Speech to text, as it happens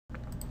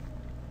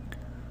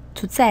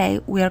Today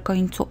we are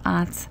going to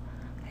add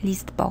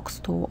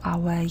ListBox to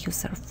our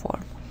user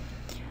form.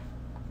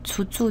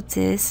 To do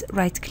this,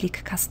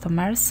 right-click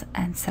Customers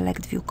and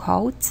select View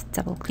Code,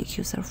 double-click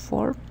User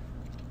Form.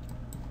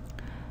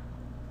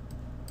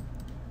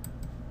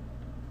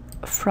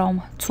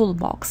 From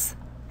Toolbox,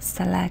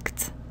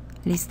 select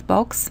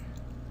ListBox,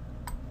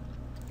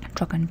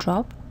 drag and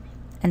drop,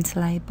 and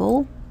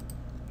label.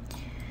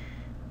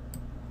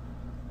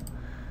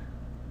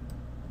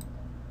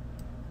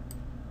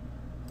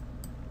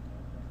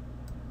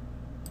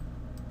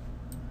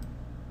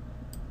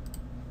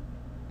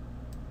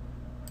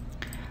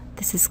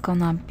 This is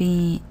gonna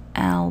be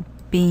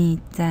LB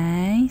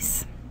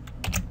days.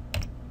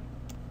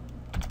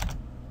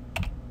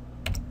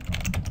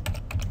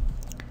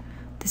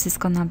 This is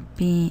gonna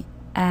be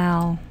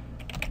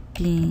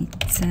LB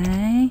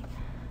day,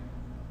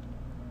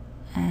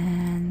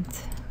 and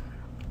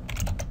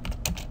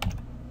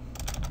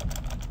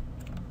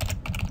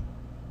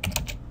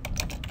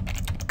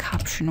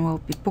caption will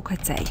be book a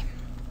day.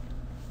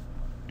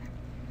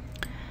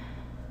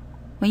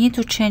 We need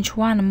to change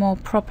one more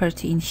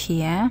property in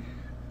here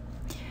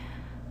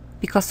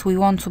because we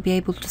want to be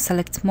able to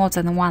select more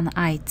than one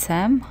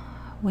item.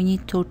 We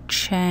need to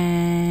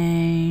change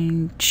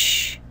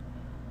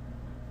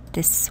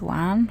this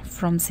one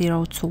from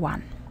 0 to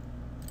 1.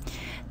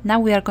 Now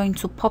we are going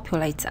to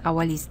populate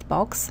our list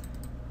box.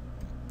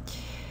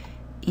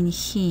 In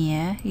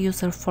here,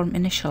 user form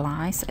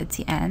initialize at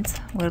the end.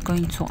 We're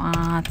going to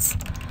add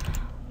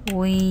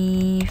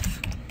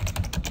with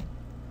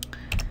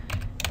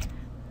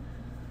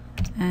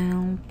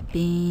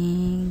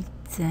LB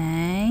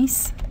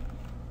days.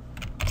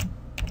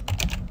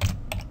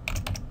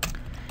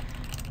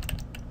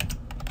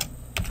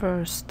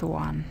 First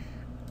one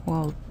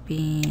will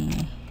be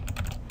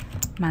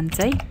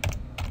Monday,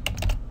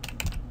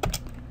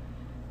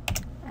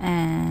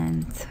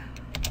 and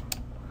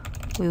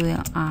we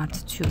will add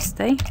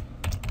Tuesday,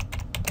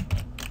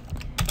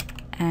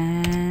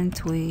 and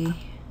we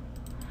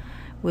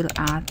will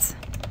add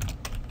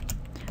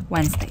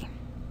Wednesday.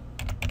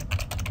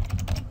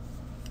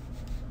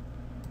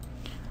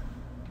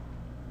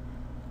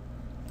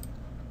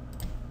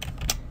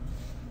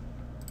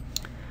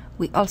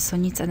 We also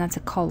need another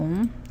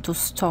column to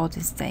store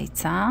this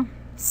data.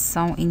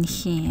 So in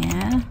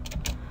here,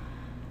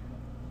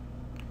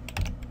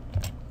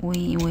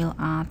 we will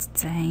add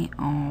day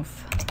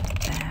of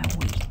the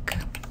week.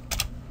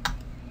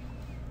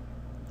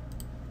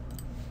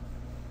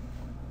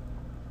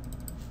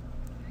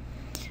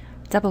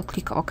 Double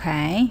click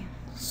OK.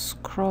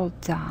 Scroll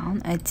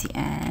down at the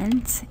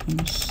end.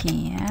 In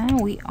here,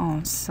 we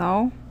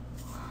also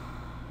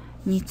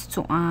need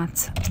to add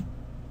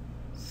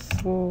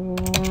for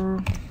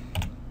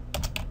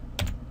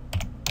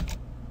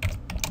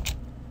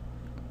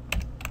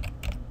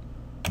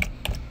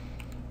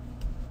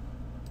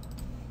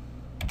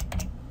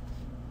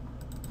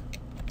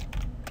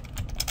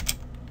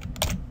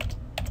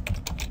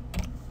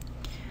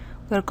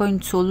we're going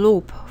to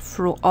loop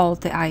through all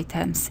the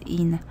items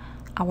in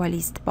our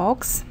list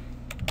box.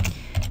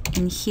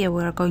 In here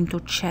we're going to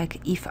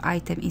check if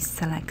item is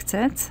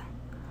selected.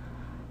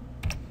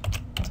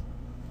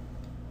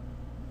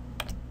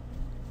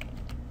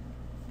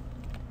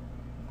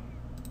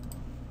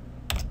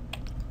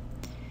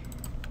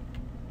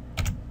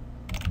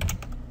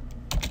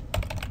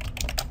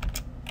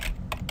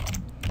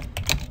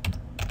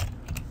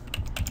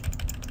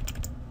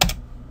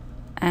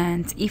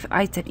 And if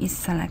item is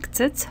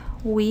selected,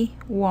 we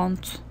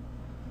want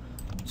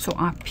to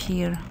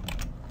appear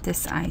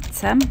this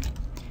item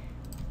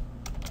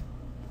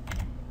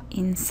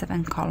in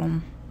 7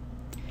 column.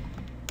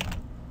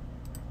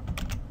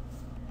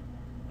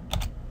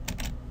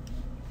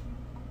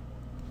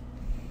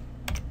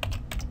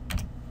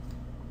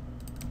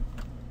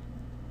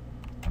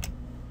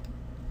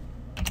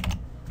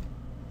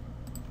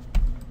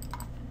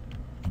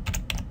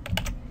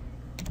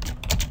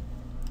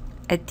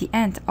 At the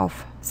end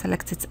of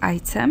selected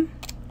item,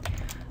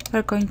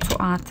 we're going to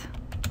add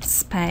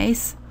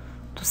space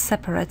to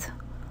separate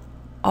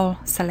all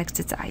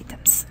selected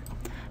items.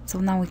 So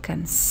now we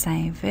can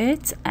save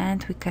it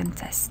and we can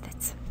test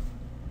it.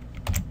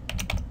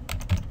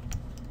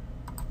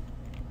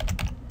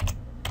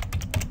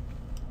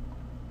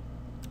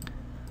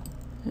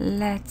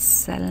 Let's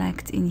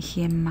select in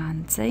here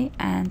Monday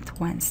and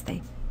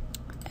Wednesday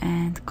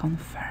and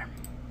confirm.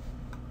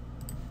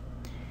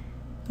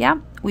 Yeah,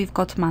 we've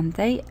got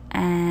Monday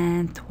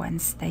and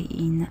Wednesday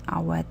in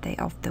our day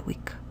of the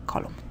week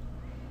column.